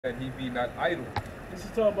that he be not idle. This is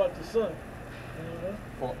talking about the son.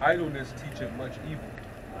 For idleness teacheth much evil.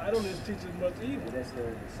 Idleness teaches much evil. That's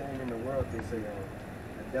the saying in the world. They say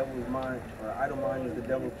the devil's mind, or idle mind, is the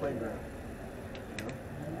devil's playground. You know?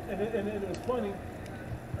 And it was funny.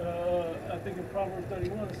 I think in Proverbs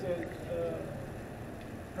 31 it said,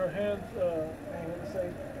 her hands. Hang on a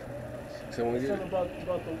second. Something about the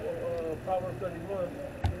Proverbs 31.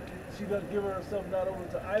 She doesn't give herself not over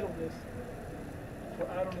to idleness. For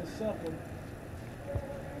idleness something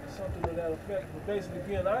to that effect. But basically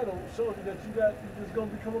being idle shows you that you're just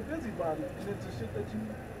gonna become a busybody, and it's the shit that you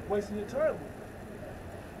wasting your time with.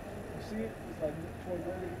 You see it? It's like towards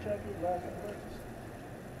the end of the chapter, last few verses.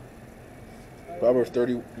 Proverbs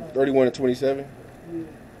 31 and 27. Yeah.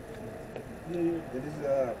 This is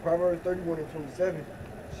Proverbs 31 and 27.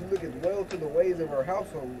 She looketh well to the ways of her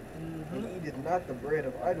household, and eateth not the bread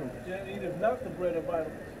of idleness. Yeah, eateth not the bread of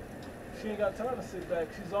idleness. She ain't got time to sit back.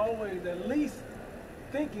 She's always at least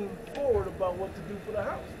thinking forward about what to do for the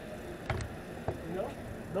house. You know?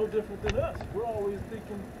 No different than us. We're always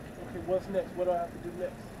thinking, okay, what's next? What do I have to do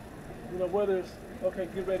next? You know, whether it's, okay,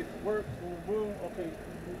 get ready for work, boom, boom, okay,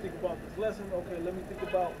 let me think about this lesson, okay, let me think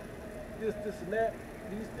about this, and that.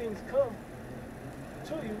 These things come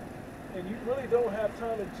to you, and you really don't have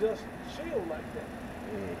time to just chill like that.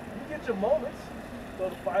 You get your moments, throw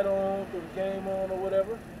the fight on, throw the game on, or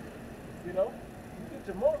whatever. You know, you get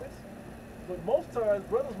your moments, but most times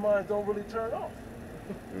brothers' minds don't really turn off.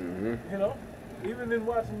 You know, even in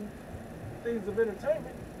watching things of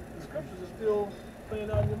entertainment, the scriptures are still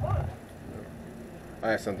playing out in your mind.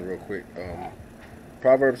 I have something real quick.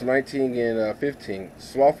 Proverbs 19 and 15.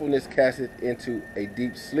 Slothfulness casteth into a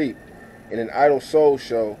deep sleep, and an idle soul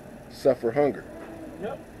shall suffer hunger.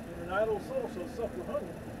 Yep, and an idle soul shall suffer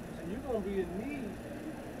hunger, and you're going to be in need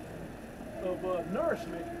of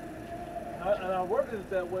nourishment. And I worded it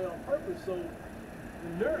that way on purpose, so the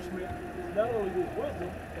nourishment is not only with wisdom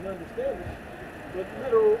and understanding, but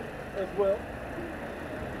literal as well.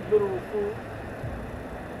 Literal food,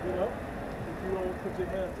 you know, if you don't put your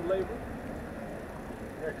hands to labor.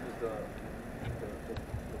 Yeah, because the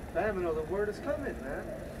famine of the word is coming, man.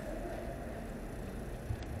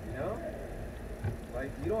 You know? Like,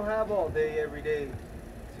 you don't have all day, every day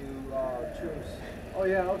to choose, oh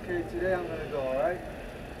yeah, okay, today I'm going to go, all right?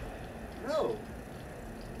 No.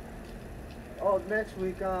 Oh, next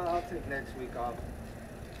week, I'll take next week off.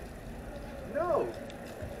 No.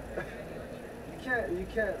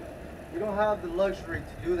 You don't have the luxury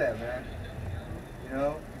to do that, man. You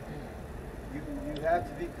know? You have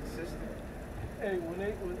to be consistent. Hey,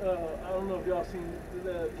 I don't know if y'all seen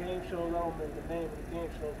the game shows, I don't remember the name of the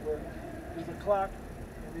game shows, where there's a clock,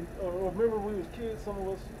 and or remember when we was kids, some of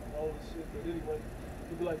us, all this shit, but anyway,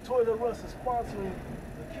 it'd be like Toys R Us is sponsoring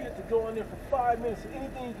the kid to go in there for 5 minutes,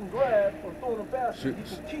 anything you can grab or throw in a basket, you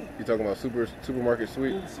can keep. You talking about supermarket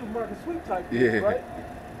sweep? Supermarket sweep type thing, right?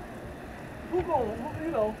 You're gonna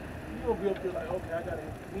be up there like, okay, I gotta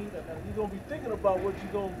eat, you're gonna be thinking about what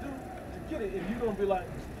you're gonna do to get it, and you're gonna be like,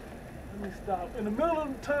 let me stop. In the middle of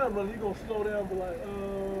the time run, you're gonna slow down and be like,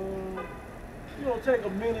 you don't take a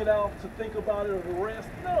minute out to think about it or to rest.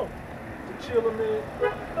 No. To chill a minute.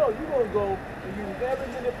 No, you're gonna go and use every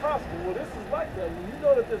minute possible. Well, this is like that. When you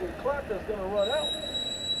know that there's a clock that's gonna run out,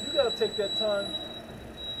 you gotta take that time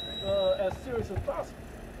as serious as possible.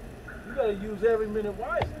 You gotta use every minute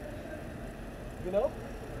wisely. You know?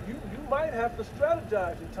 You might have to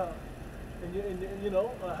strategize your time. And you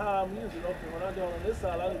know, how I'm using it. Okay, when I go on this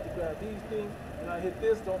side, I need to grab these things. When I hit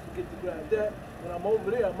this, don't forget to grab that. When I'm over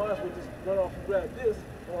there, I might as well just run off and grab this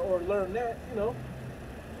or learn that, you know.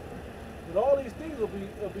 And all these things will be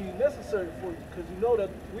necessary for you, because you know that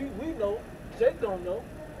we know, Jake don't know,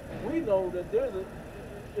 we know that there's a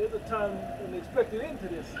time, an expected end to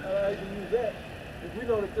this. I can use that. If we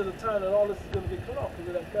know that there's a time that all this is going to get cut off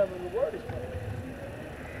because of that famine of the word is coming.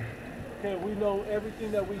 Okay, we know everything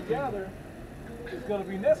that we gather is going to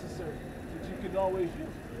be necessary, that you can always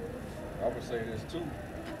use. I would say this too.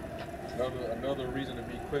 Another reason to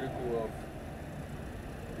be critical of,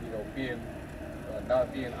 you know, being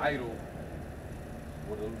not being idle.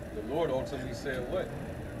 Well, the Lord ultimately said what?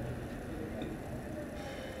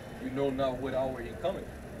 You know not what hour he cometh.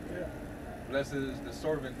 Yeah. Blessed is the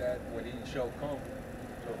servant that when he shall come,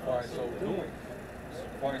 shall find so doing,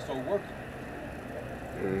 find so working.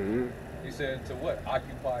 He said to what?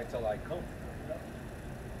 Occupy till I come.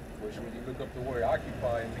 Which when you look up the word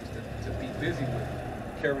occupy, it means to be busy with,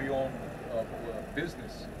 carry on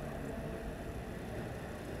business.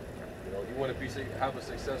 You know, you want to have a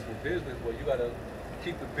successful business, well, you got to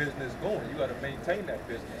keep the business going. You got to maintain that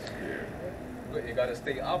business. You got to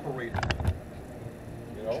stay operating.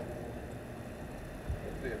 You You know,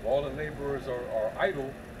 if all the laborers are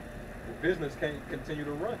idle, the business can't continue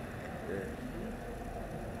to run. Yeah.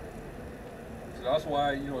 So that's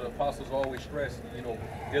why, you know, the apostles always stress, you know,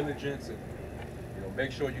 diligence and, you know,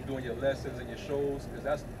 make sure you're doing your lessons and your shows, because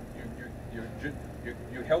that's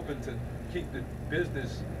you're helping to keep the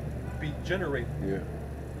business be generated. Yeah.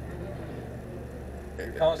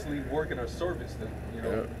 You're constantly working a service. That, you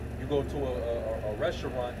know, you go to a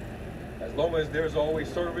restaurant, as long as there's always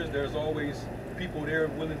service, there's always people there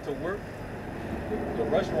willing to work, the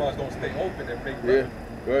restaurant's gonna stay open and make revenue.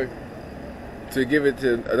 Yeah, right. To give it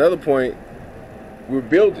to another point, we're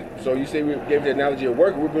building. So you say we gave the analogy of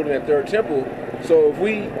work, we're building that third temple. So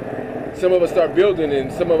if some of us start building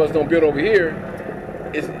and some of us don't build over here,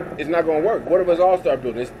 it's not gonna work. What if us all start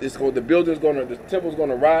building? The temple's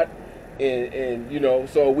gonna rot, and you know,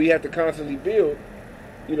 so we have to constantly build.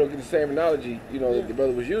 You know, get the same analogy, you know, that the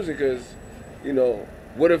brother was using, because, you know,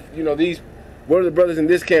 what if, you know, what if the brothers in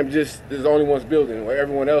this camp just is the only ones building, where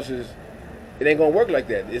everyone else is? It ain't gonna work like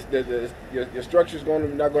that. Your structure's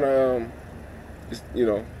not gonna, you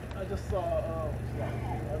know. I just saw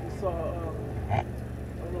I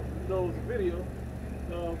don't know if you know the video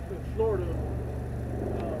in Florida.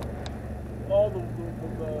 All the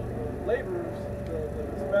laborers, the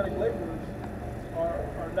Hispanic laborers,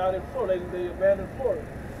 are not in Florida. They abandoned Florida.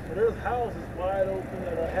 But there's houses wide open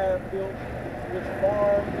that are half built, with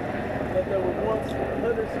farms that there were once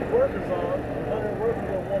hundreds of workers on, 100 workers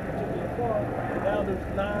on one particular farm, and now there's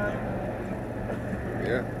 9.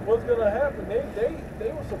 Yeah. What's gonna happen?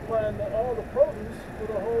 They were supplying all the produce for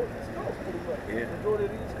the whole East Coast, pretty much. Yeah. Majority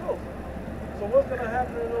of the East Coast. So what's gonna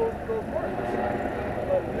happen to those workers?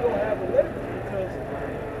 You don't have the labor, because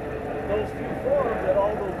those few farms that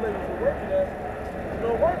all those laborers were working at, there's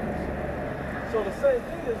no workers. So the same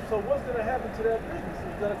thing is, so what's going to happen to that business?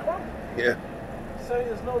 It's going to crumble. Yeah. Saying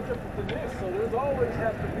it's no different than this. So there's always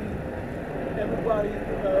have to be everybody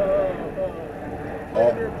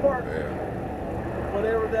playing their part,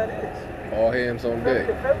 whatever that is. All hands on deck.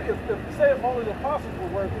 Say if only the apostles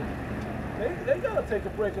were working, they got to take a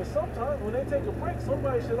break. And sometimes when they take a break,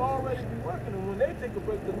 somebody should already be working. And when they take a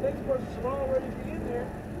break, the next person should already be in there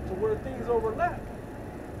to where things overlap.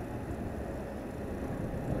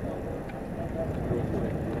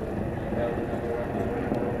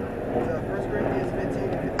 1 Corinthians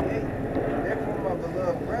 15:58. Therefore, my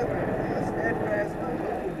beloved brethren, be steadfast,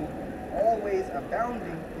 unmovable, always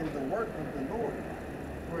abounding in the work of the Lord.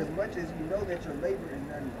 For as much as you know that your labor is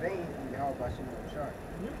not in vain in Yahweh Bashem Shai.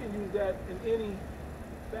 You can use that in any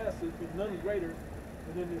facet, but none greater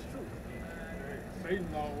than in this truth.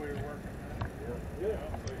 Satan's always working, man. Yeah.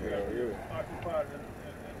 So you got to be occupied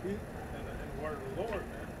in the word of the Lord,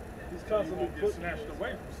 man. He's So you constantly won't get snatched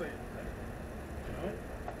away from Satan, man. You know?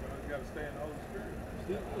 You got to stay in the Holy Spirit.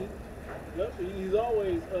 He's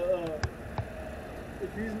always,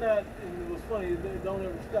 if he's not, and it was funny, they don't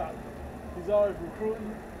ever stop. He's always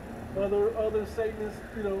recruiting other Satanists,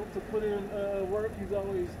 you know, to put in work. He's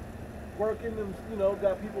always working them, you know,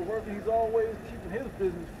 got people working. He's always keeping his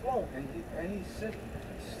business flowing. And he's sifting.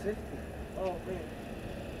 Oh man.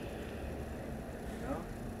 You know?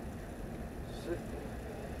 Sifting.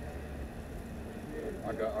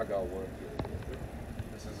 I got one.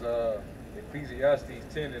 This is Ecclesiastes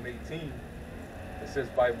 10 and 18. It says,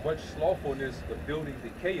 by much slothfulness the building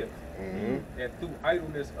decayeth, and through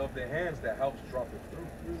idleness of the hands the house droppeth through.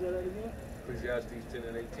 Is that again? Ecclesiastes 10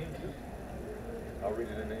 and 18. I'll read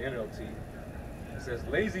it in the NLT. It says,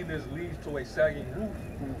 laziness leads to a sagging roof,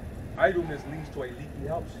 idleness leads to a leaky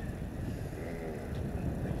house.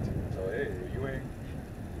 So hey, if you ain't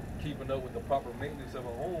keeping up with the proper maintenance of a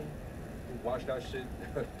home, you watch that shit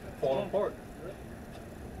fall apart.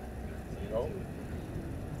 You know?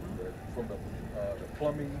 From the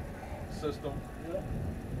plumbing system, you know,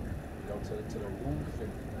 to the roof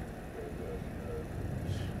and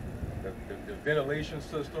the ventilation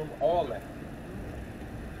system, all that.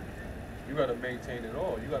 You got to maintain it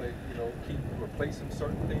all. You got to, you know, keep replacing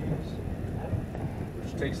certain things,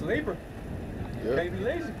 which takes labor. You can't be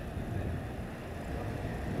lazy.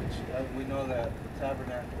 Which we know that the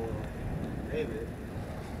tabernacle of David,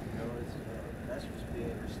 you know, that's what's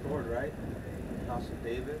being restored, right? The house of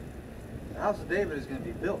David. The house of David is going to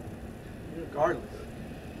be built, regardless.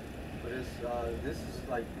 But this is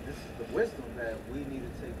the wisdom that we need to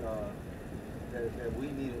take, that we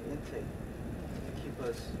need to intake to keep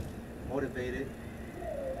us motivated,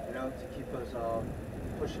 you know, to keep us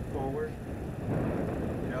pushing forward,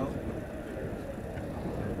 you know.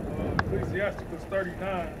 Ecclesiasticus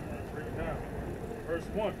 39, break it down. Verse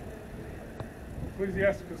 1.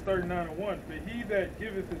 Ecclesiasticus 39:1. But he that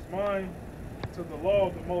giveth his mind to the law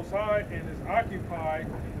of the Most High and is occupied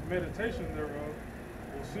in the meditation thereof,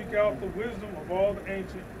 will seek out the wisdom of all the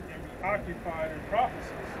ancient and be occupied in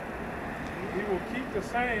prophecies. He will keep the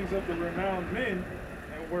sayings of the renowned men,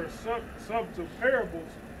 and where subtle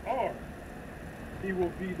parables are, he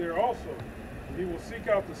will be there also. He will seek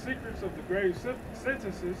out the secrets of the grave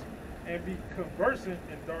sentences and be conversant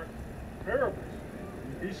in dark parables.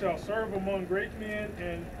 He shall serve among great men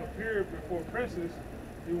and appear before princes.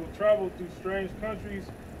 He will travel through strange countries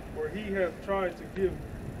where he hath tried the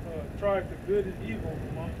good and evil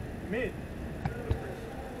among men.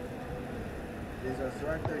 There's a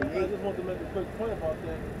Sirach I 38. just want to make a quick point about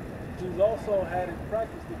that. He's also had him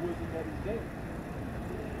practice the wisdom that he's gained.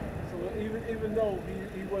 So even though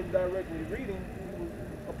he wasn't directly reading, he was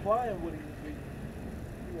applying what he was reading.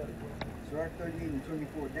 Sirach 38 and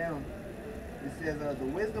 24 down. It says, the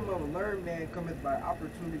wisdom of a learned man cometh by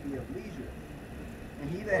opportunity of leisure, and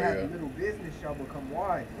he that hath little business shall become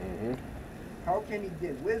wise. How can he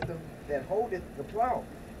get wisdom that holdeth the plow,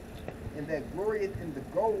 and that glorieth in the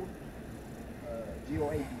gold,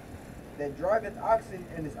 G-O-A-D, that driveth oxen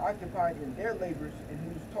and is occupied in their labors, and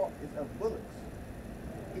whose talk is of bullocks?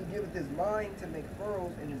 He giveth his mind to make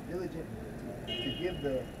furrows, and is diligent to give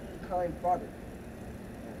the kind fodder.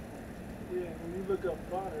 Yeah, when you look up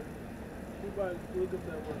fodder, everybody look up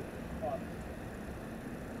that word, fodder.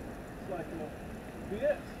 It's like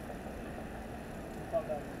BS. I thought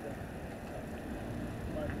that was that.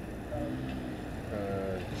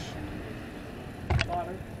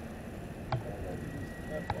 Fodder.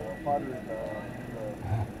 Fodder is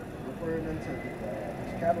referring unto the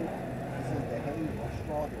cattle. This is the hay or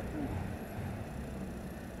straw they food.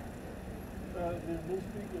 The new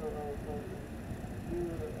speaker new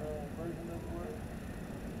version of the word.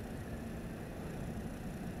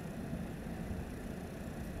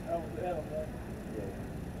 That was Adam, right? Yeah.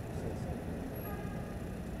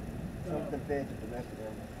 Something fed to domestic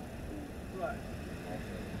animals. Right.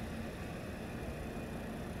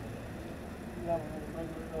 You have a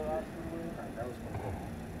regular hospital with? That was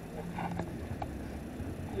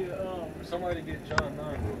Yeah, Somebody get John 9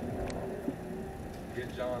 real quick. Get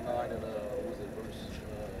John 9 and was it verse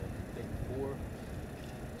I think 4?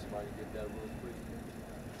 Somebody get that real quick.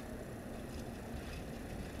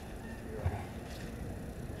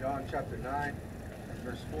 John chapter 9,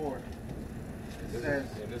 verse 4. And It says,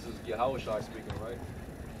 this is Yahushua speaking, right?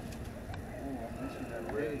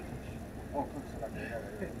 Red. Oh, cook, so I can have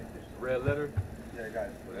it. Red letter. Yeah, I got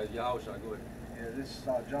it. That's Yahushua. Go ahead. Yeah, this is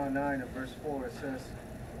John 9 and verse 4. It says,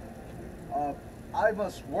 I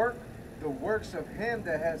must work the works of him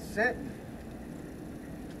that has sent me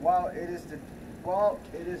while it is day. Oh,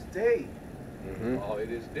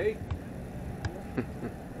 it is day.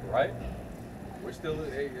 Right? We're still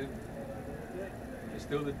it's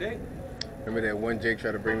still the day. Remember that one Jake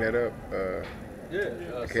tried to bring that up?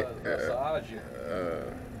 Sa'aji.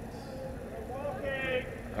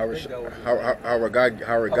 Haragad.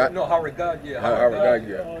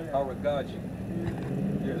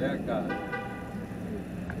 Yeah, that guy.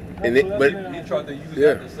 And he tried to use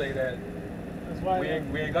that to say that we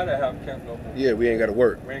ain't gotta have camp no more. Yeah, we ain't gotta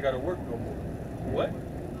work. We ain't gotta work no more. What?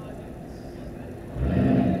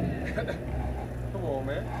 Come on,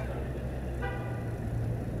 man.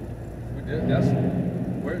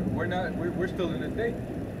 We're still in the day.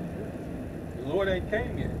 The Lord ain't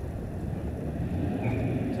came yet.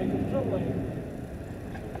 take control of it.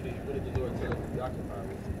 What did the Lord tell us to be occupied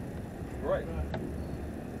with? Right.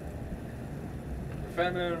 The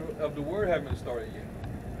famine of the word haven't started yet.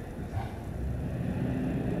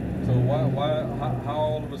 So how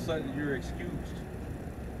all of a sudden you're excused?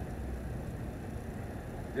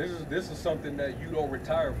 This is something that you don't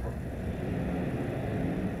retire from.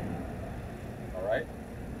 All right.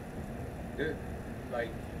 Like,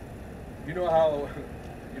 you know how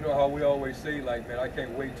we always say, like, man, I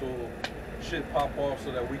can't wait till shit pop off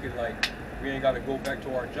so that we ain't got to go back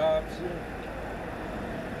to our jobs.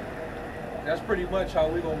 That's pretty much how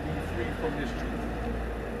we're gonna be free from this truth.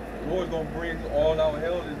 The Lord's gonna bring all our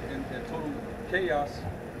hell and total chaos,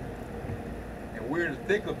 and we're in the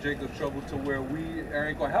thick of Jacob's trouble to where we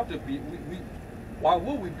ain't gonna have to be. Why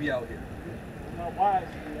would we be out here? Not wise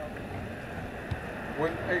to be out there.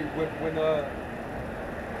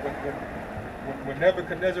 When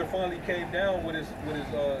Nebuchadnezzar finally came down with his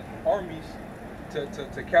armies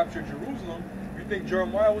to capture Jerusalem, you think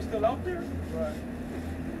Jeremiah was still out there? Right.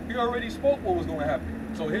 He already spoke what was going to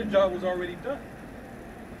happen, so his job was already done.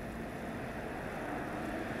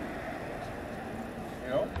 You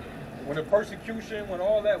know, when the persecution, when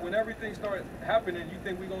all that, when everything started happening, you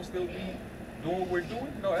think we're gonna still be doing what we're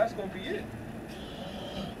doing? No, that's gonna be it.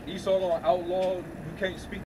 Esau gonna outlaw. You can't speak